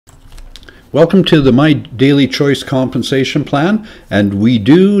Welcome to the My Daily Choice compensation plan, and we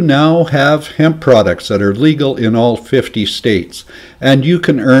do now have hemp products that are legal in all 50 states. And you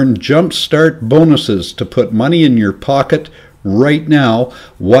can earn jumpstart bonuses to put money in your pocket right now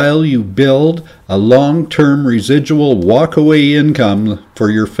while you build a long-term residual walkaway income for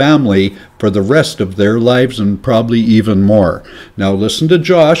your family for the rest of their lives and probably even more. Now listen to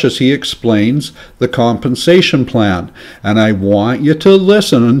Josh as he explains the compensation plan, and I want you to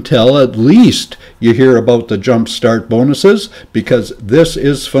listen until at least you hear about the jumpstart bonuses, because this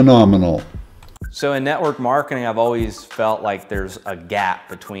is phenomenal. So in network marketing, I've always felt like there's a gap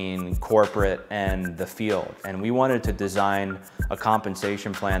between corporate and the field, and we wanted to design a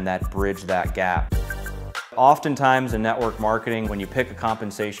compensation plan that bridged that gap. Oftentimes in network marketing, when you pick a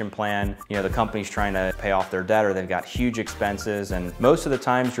compensation plan, the company's trying to pay off their debt or they've got huge expenses, and most of the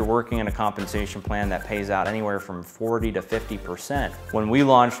times you're working in a compensation plan that pays out anywhere from 40 to 50%. When we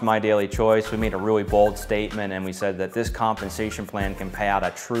launched My Daily Choice, we made a really bold statement and we said that this compensation plan can pay out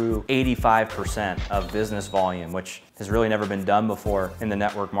a true 85% of business volume, which has really never been done before in the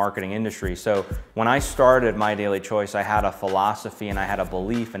network marketing industry. So when I started My Daily Choice, I had a philosophy and I had a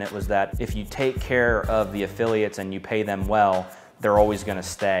belief, and it was that if you take care of the affiliates and you pay them well, they're always going to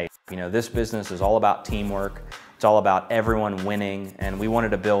stay. This business is all about teamwork. It's all about everyone winning, and we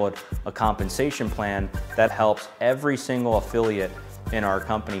wanted to build a compensation plan that helps every single affiliate in our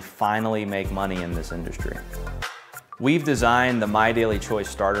company finally make money in this industry. We've designed the My Daily Choice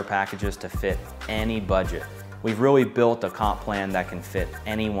starter packages to fit any budget. We've really built a comp plan that can fit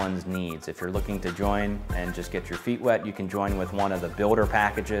anyone's needs. If you're looking to join and just get your feet wet, you can join with one of the builder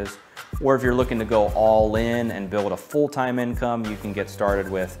packages. Or if you're looking to go all in and build a full-time income, you can get started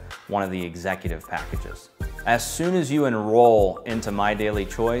with one of the executive packages. As soon as you enroll into My Daily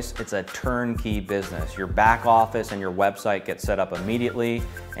Choice, it's a turnkey business. Your back office and your website get set up immediately,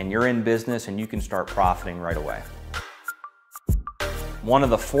 and you're in business and you can start profiting right away. One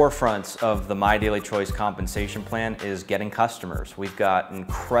of the forefronts of the My Daily Choice compensation plan is getting customers. We've got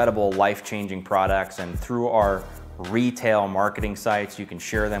incredible life-changing products, and through our retail marketing sites, you can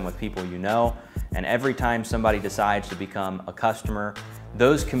share them with people you know. And every time somebody decides to become a customer,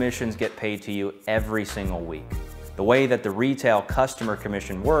 those commissions get paid to you every single week. The way that the retail customer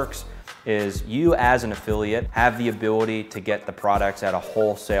commission works is you as an affiliate have the ability to get the products at a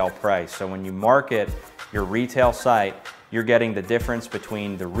wholesale price. So when you market your retail site, you're getting the difference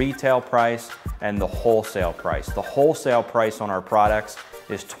between the retail price and the wholesale price. The wholesale price on our products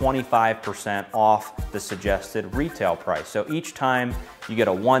is 25% off the suggested retail price. So each time you get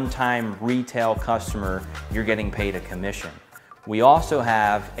a one-time retail customer, you're getting paid a commission. We also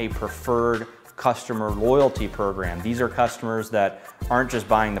have a preferred customer loyalty program. These are customers that aren't just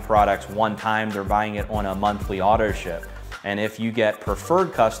buying the products one time, they're buying it on a monthly auto ship. And if you get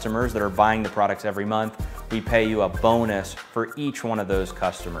preferred customers that are buying the products every month, we pay you a bonus for each one of those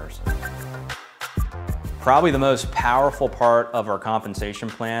customers. Probably the most powerful part of our compensation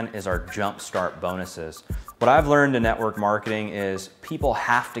plan is our jumpstart bonuses. What I've learned in network marketing is people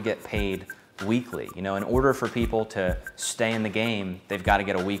have to get paid weekly. In order for people to stay in the game, they've got to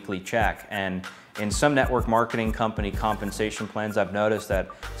get a weekly check. And in some network marketing company compensation plans, I've noticed that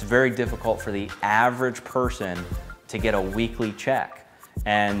it's very difficult for the average person to get a weekly check.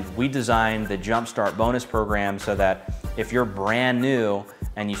 And we designed the Jumpstart bonus program so that if you're brand new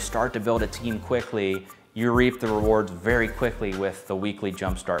and you start to build a team quickly, you reap the rewards very quickly with the weekly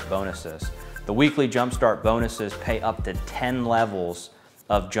Jumpstart bonuses. The weekly Jumpstart bonuses pay up to 10 levels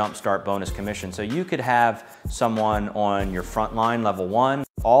of Jumpstart bonus commission. So you could have someone on your front line, level 1,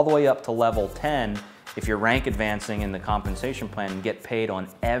 all the way up to level 10 if you're rank advancing in the compensation plan and get paid on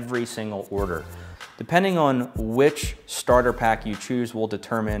every single order. Depending on which starter pack you choose will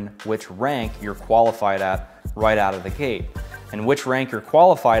determine which rank you're qualified at right out of the gate. And which rank you're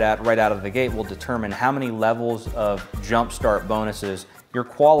qualified at right out of the gate will determine how many levels of Jumpstart bonuses you're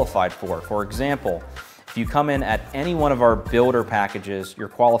qualified for. For example, if you come in at any one of our builder packages, you're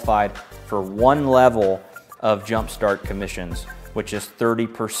qualified for one level of Jumpstart commissions, which is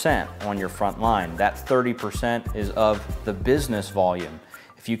 30% on your front line. That 30% is of the business volume.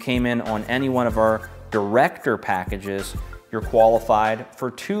 If you came in on any one of our director packages, you're qualified for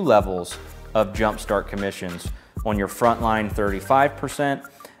 2 levels of Jumpstart commissions. On your front line, 35%,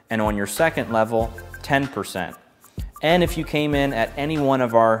 and on your second level, 10%. And if you came in at any one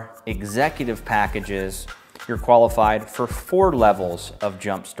of our executive packages, you're qualified for 4 levels of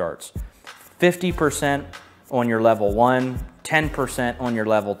Jumpstarts. 50% on your level 1, 10% on your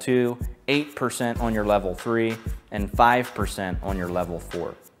level 2, 8% on your level 3, and 5% on your level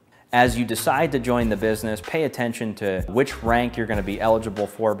 4. As you decide to join the business, pay attention to which rank you're going to be eligible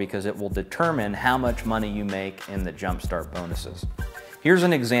for because it will determine how much money you make in the Jumpstart bonuses. Here's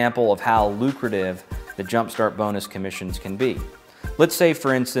an example of how lucrative the Jumpstart bonus commissions can be. Let's say,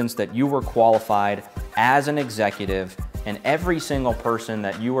 for instance, that you were qualified as an executive and every single person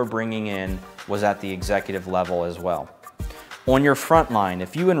that you were bringing in was at the executive level as well. On your front line,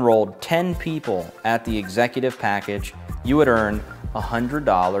 if you enrolled 10 people at the executive package, you would earn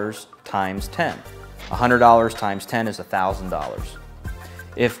 $100 times 10. $100 times 10 is $1,000.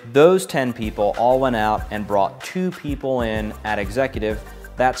 If those 10 people all went out and brought 2 people in at executive,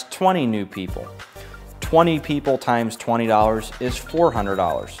 that's 20 new people. 20 people times $20 is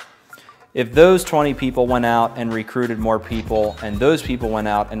 $400. If those 20 people went out and recruited more people, and those people went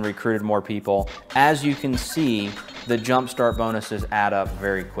out and recruited more people, as you can see, the Jumpstart bonuses add up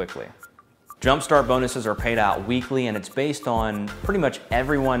very quickly. Jumpstart bonuses are paid out weekly, and it's based on pretty much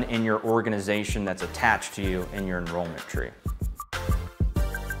everyone in your organization that's attached to you in your enrollment tree.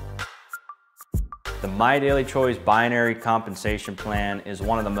 The MyDailyChoice binary compensation plan is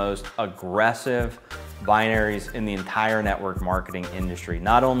one of the most aggressive binaries in the entire network marketing industry.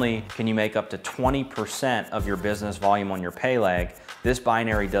 Not only can you make up to 20% of your business volume on your pay leg, this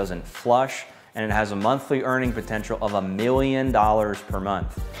binary doesn't flush, and it has a monthly earning potential of $1 million per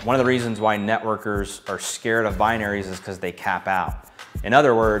month. One of the reasons why networkers are scared of binaries is because they cap out. In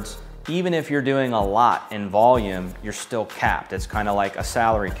other words, even if you're doing a lot in volume, you're still capped. It's kind of like a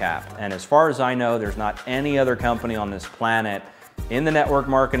salary cap. And as far as I know, there's not any other company on this planet in the network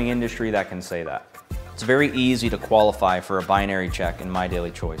marketing industry that can say that. It's very easy to qualify for a binary check in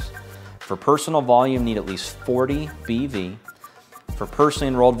MyDailyChoice. For personal volume, you need at least 40 BV. For personally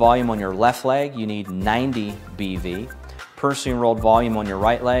enrolled volume on your left leg, you need 90 BV. Personally enrolled volume on your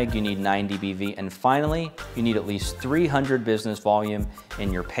right leg, you need 90 BV. And finally, you need at least 300 business volume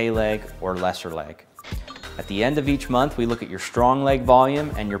in your pay leg or lesser leg. At the end of each month, we look at your strong leg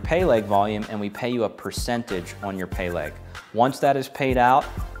volume and your pay leg volume, and we pay you a percentage on your pay leg. Once that is paid out,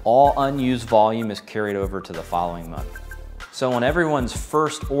 all unused volume is carried over to the following month. So on everyone's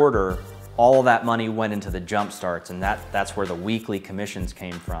first order, all of that money went into the Jumpstarts, and that's where the weekly commissions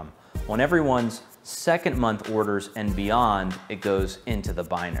came from. On everyone's second month orders and beyond, it goes into the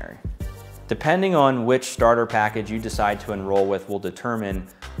binary. Depending on which starter package you decide to enroll with will determine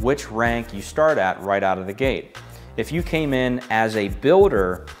which rank you start at right out of the gate. If you came in as a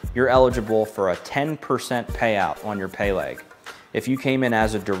builder, you're eligible for a 10% payout on your pay leg. If you came in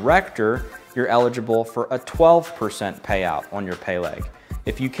as a director, you're eligible for a 12% payout on your pay leg.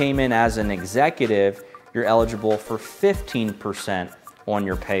 If you came in as an executive, you're eligible for 15% on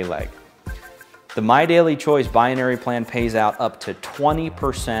your pay leg. The MyDailyChoice binary plan pays out up to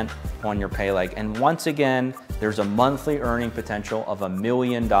 20% on your pay leg. And once again, there's a monthly earning potential of $1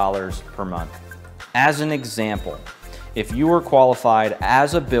 million per month. As an example, if you were qualified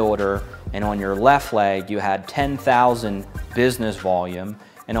as a builder and on your left leg you had 10,000 business volume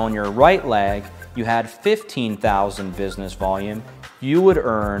and on your right leg you had 15,000 business volume, you would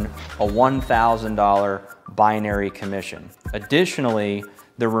earn a $1,000 binary commission. Additionally,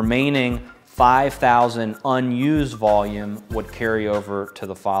 the remaining 5,000 unused volume would carry over to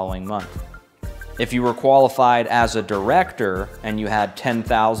the following month. If you were qualified as a director and you had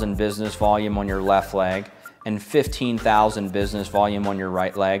 10,000 business volume on your left leg and 15,000 business volume on your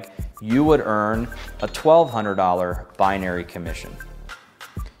right leg, you would earn a $1,200 binary commission.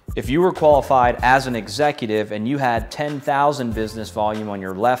 If you were qualified as an executive and you had 10,000 business volume on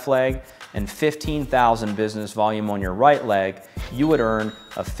your left leg and 15,000 business volume on your right leg, you would earn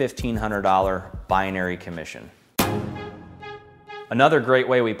a $1,500 binary commission. Another great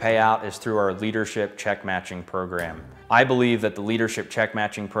way we pay out is through our leadership check matching program. I believe that the leadership check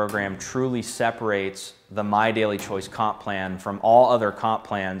matching program truly separates the MyDailyChoice comp plan from all other comp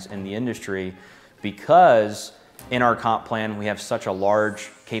plans in the industry because in our comp plan we have such a large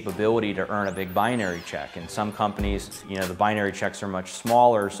capability to earn a big binary check. In some companies, the binary checks are much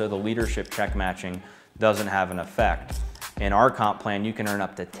smaller, so the leadership check matching doesn't have an effect. In our comp plan, you can earn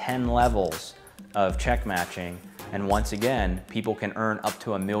up to 10 levels of check matching, and once again, people can earn up to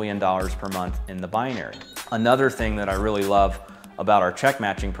 $1 million per month in the binary. Another thing that I really love about our check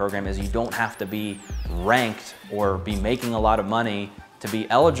matching program is you don't have to be ranked or be making a lot of money to be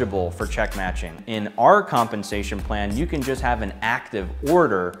eligible for check matching. In our compensation plan, you can just have an active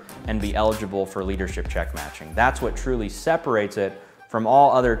order and be eligible for leadership check matching. That's what truly separates it from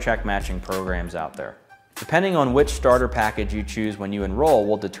all other check matching programs out there. Depending on which starter package you choose when you enroll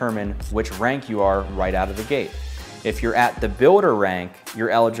will determine which rank you are right out of the gate. If you're at the builder rank,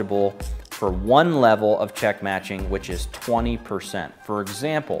 you're eligible for one level of check matching, which is 20%. For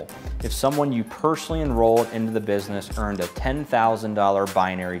example, if someone you personally enrolled into the business earned a $10,000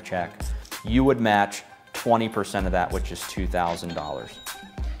 binary check, you would match 20% of that, which is $2,000.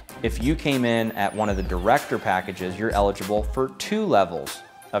 If you came in at one of the director packages, you're eligible for 2 levels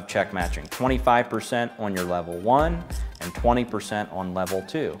of check matching, 25% on your level 1 and 20% on level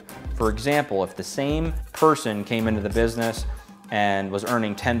 2. For example, if the same person came into the business and was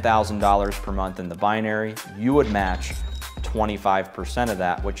earning $10,000 per month in the binary, you would match 25% of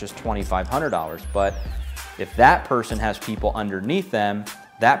that, which is $2,500. But if that person has people underneath them,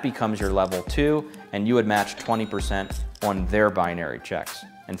 that becomes your level 2, and you would match 20% on their binary checks.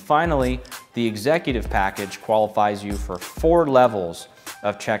 And finally, the executive package qualifies you for 4 levels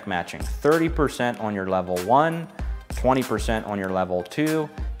of check matching, 30% on your level 1, 20% on your level 2,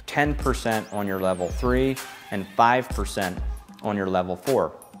 10% on your level 3, and 5% on your level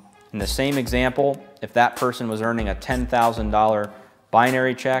 4. In the same example, if that person was earning a $10,000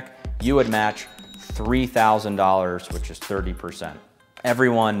 binary check, you would match $3,000, which is 30%.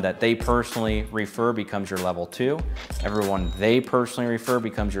 Everyone that they personally refer becomes your level 2. Everyone they personally refer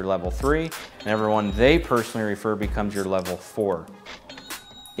becomes your level 3. And everyone they personally refer becomes your level 4.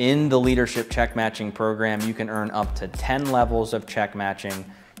 In the leadership check matching program, you can earn up to 10 levels of check matching.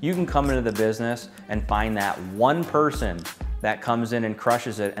 You can come into the business and find that one person that comes in and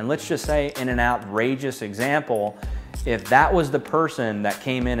crushes it. And let's just say, in an outrageous example, if that was the person that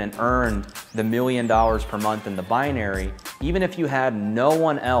came in and earned the $1 million per month in the binary, even if you had no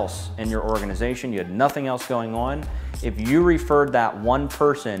one else in your organization, you had nothing else going on, if you referred that one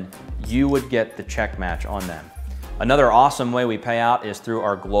person, you would get the check match on them. Another awesome way we pay out is through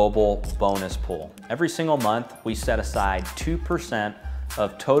our global bonus pool. Every single month, we set aside 2%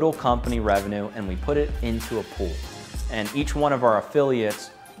 of total company revenue and we put it into a pool. And each one of our affiliates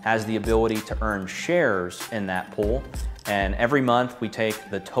has the ability to earn shares in that pool. And every month we take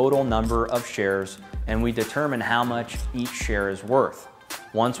the total number of shares and we determine how much each share is worth.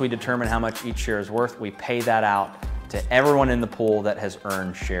 Once we determine how much each share is worth, we pay that out to everyone in the pool that has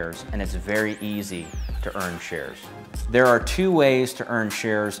earned shares. And it's very easy to earn shares. There are 2 ways to earn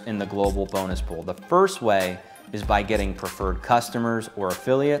shares in the global bonus pool. The first way is by getting preferred customers or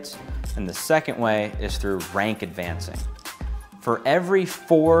affiliates. And the second way is through rank advancing. For every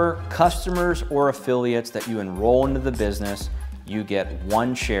 4 customers or affiliates that you enroll into the business, you get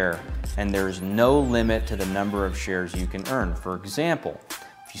 1 share, and there's no limit to the number of shares you can earn. For example,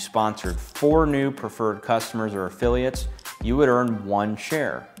 if you sponsored 4 new preferred customers or affiliates, you would earn 1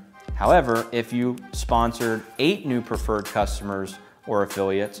 share. However, if you sponsored 8 new preferred customers or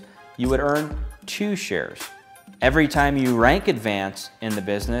affiliates, you would earn 2 shares. Every time you rank advance in the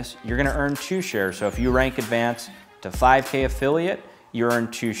business, you're gonna earn 2 shares. So if you rank advance to 5K affiliate, you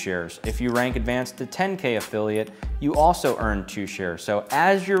earn 2 shares. If you rank advance to 10K affiliate, you also earn 2 shares. So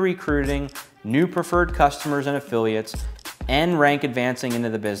as you're recruiting new preferred customers and affiliates and rank advancing into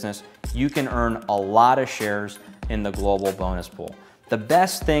the business, you can earn a lot of shares in the global bonus pool. The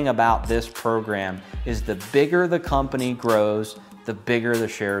best thing about this program is the bigger the company grows, the bigger the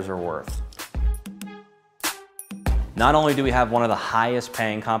shares are worth. Not only do we have one of the highest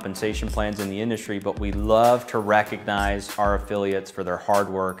paying compensation plans in the industry, but we love to recognize our affiliates for their hard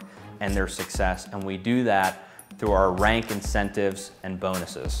work and their success. And we do that through our rank incentives and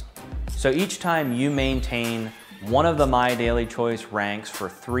bonuses. So each time you maintain one of the MyDailyChoice ranks for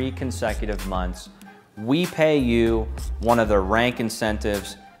 3 consecutive months, we pay you one of the rank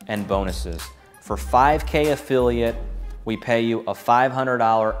incentives and bonuses. For 5K affiliate, we pay you a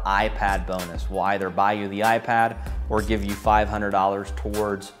 $500 iPad bonus. We'll either buy you the iPad or give you $500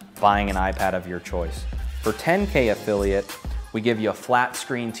 towards buying an iPad of your choice. For 10K affiliate, we give you a flat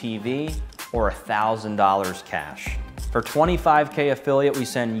screen TV or $1,000 cash. For 25K affiliate, we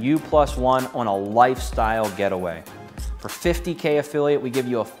send you +1 on a lifestyle getaway. For 50K affiliate, we give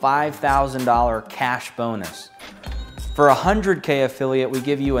you a $5,000 cash bonus. For 100K affiliate, we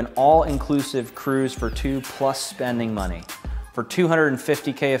give you an all-inclusive cruise for 2 plus spending money. For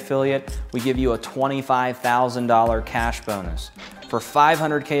 250K affiliate, we give you a $25,000 cash bonus. For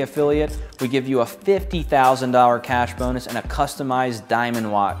 500K affiliate, we give you a $50,000 cash bonus and a customized diamond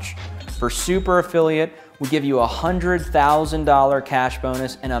watch. For super affiliate, we give you a $100,000 cash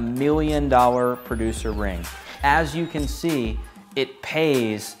bonus and a $1 million producer ring. As you can see, it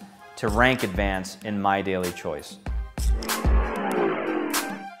pays to rank advance in MyDailyChoice.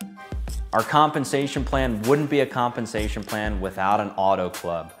 Our compensation plan wouldn't be a compensation plan without an auto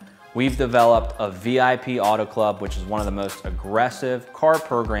club. We've developed a VIP auto club, which is one of the most aggressive car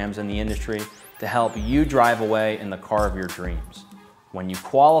programs in the industry to help you drive away in the car of your dreams. When you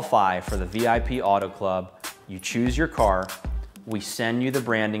qualify for the VIP Auto Club, you choose your car, we send you the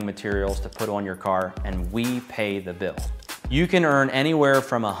branding materials to put on your car, and we pay the bill. You can earn anywhere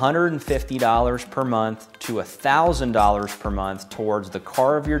from $150 per month to $1,000 per month towards the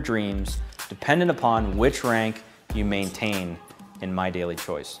car of your dreams, depending upon which rank you maintain in My Daily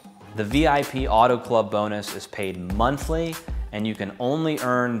Choice. The VIP Auto Club bonus is paid monthly, and you can only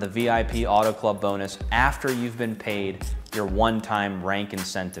earn the VIP Auto Club bonus after you've been paid your one-time rank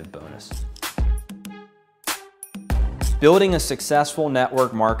incentive bonus. Building a successful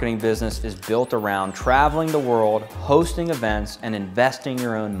network marketing business is built around traveling the world, hosting events, and investing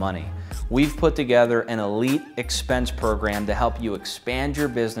your own money. We've put together an elite expense program to help you expand your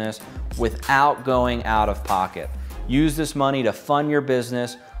business without going out of pocket. Use this money to fund your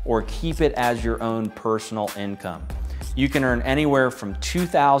business or keep it as your own personal income. You can earn anywhere from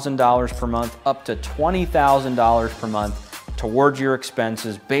 $2,000 per month up to $20,000 per month towards your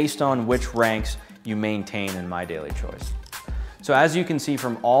expenses based on which ranks you maintain in My Daily Choice. So as you can see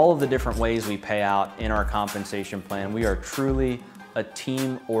from all of the different ways we pay out in our compensation plan, we are truly a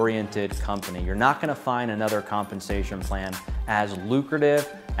team-oriented company. You're not gonna find another compensation plan as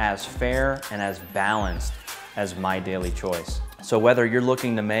lucrative, as fair, and as balanced as My Daily Choice. So whether you're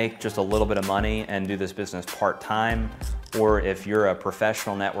looking to make just a little bit of money and do this business part-time, or if you're a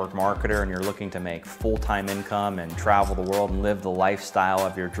professional network marketer and you're looking to make full-time income and travel the world and live the lifestyle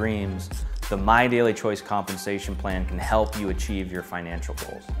of your dreams, the My Daily Choice compensation plan can help you achieve your financial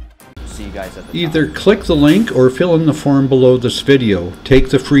goals. See you guys at the top. Either click the link or fill in the form below this video. Take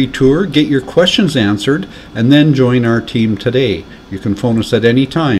the free tour, get your questions answered, and then join our team today. You can phone us at any time.